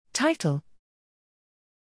Title: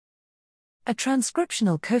 A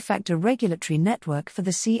transcriptional cofactor regulatory network for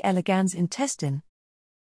the C. elegans intestine.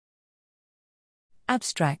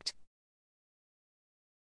 Abstract: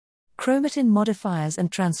 Chromatin modifiers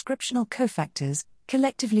and transcriptional cofactors,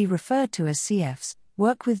 collectively referred to as CFs,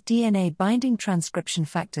 work with DNA-binding transcription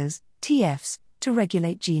factors, TFs, to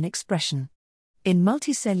regulate gene expression. In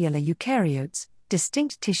multicellular eukaryotes,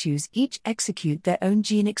 distinct tissues each execute their own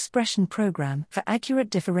gene expression program for accurate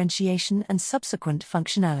differentiation and subsequent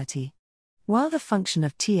functionality. While the function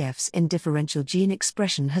of TFs in differential gene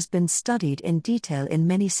expression has been studied in detail in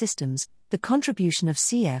many systems, the contribution of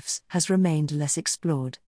CFs has remained less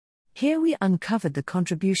explored. Here we uncovered the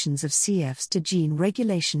contributions of CFs to gene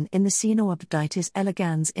regulation in the Caenorhabditis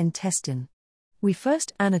elegans intestine. We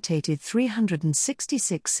first annotated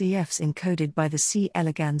 366 CFs encoded by the C.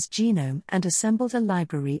 elegans genome and assembled a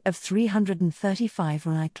library of 335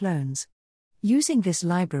 RNA clones. Using this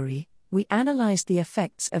library, we analyzed the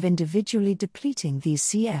effects of individually depleting these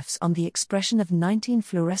CFs on the expression of 19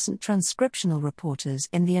 fluorescent transcriptional reporters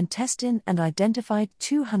in the intestine and identified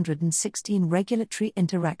 216 regulatory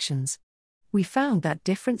interactions. We found that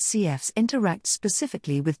different CFs interact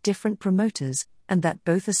specifically with different promoters, and that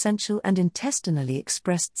both essential and intestinally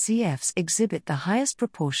expressed CFs exhibit the highest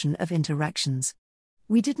proportion of interactions.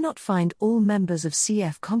 We did not find all members of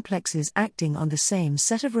CF complexes acting on the same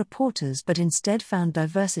set of reporters but instead found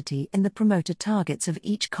diversity in the promoter targets of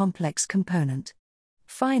each complex component.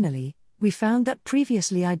 Finally, we found that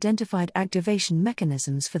previously identified activation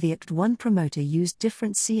mechanisms for the ACT1 promoter used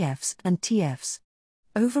different CFs and TFs.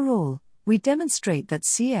 Overall, we demonstrate that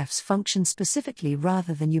CFs function specifically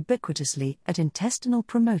rather than ubiquitously at intestinal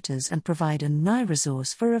promoters and provide a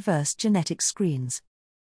resource for reverse genetic screens.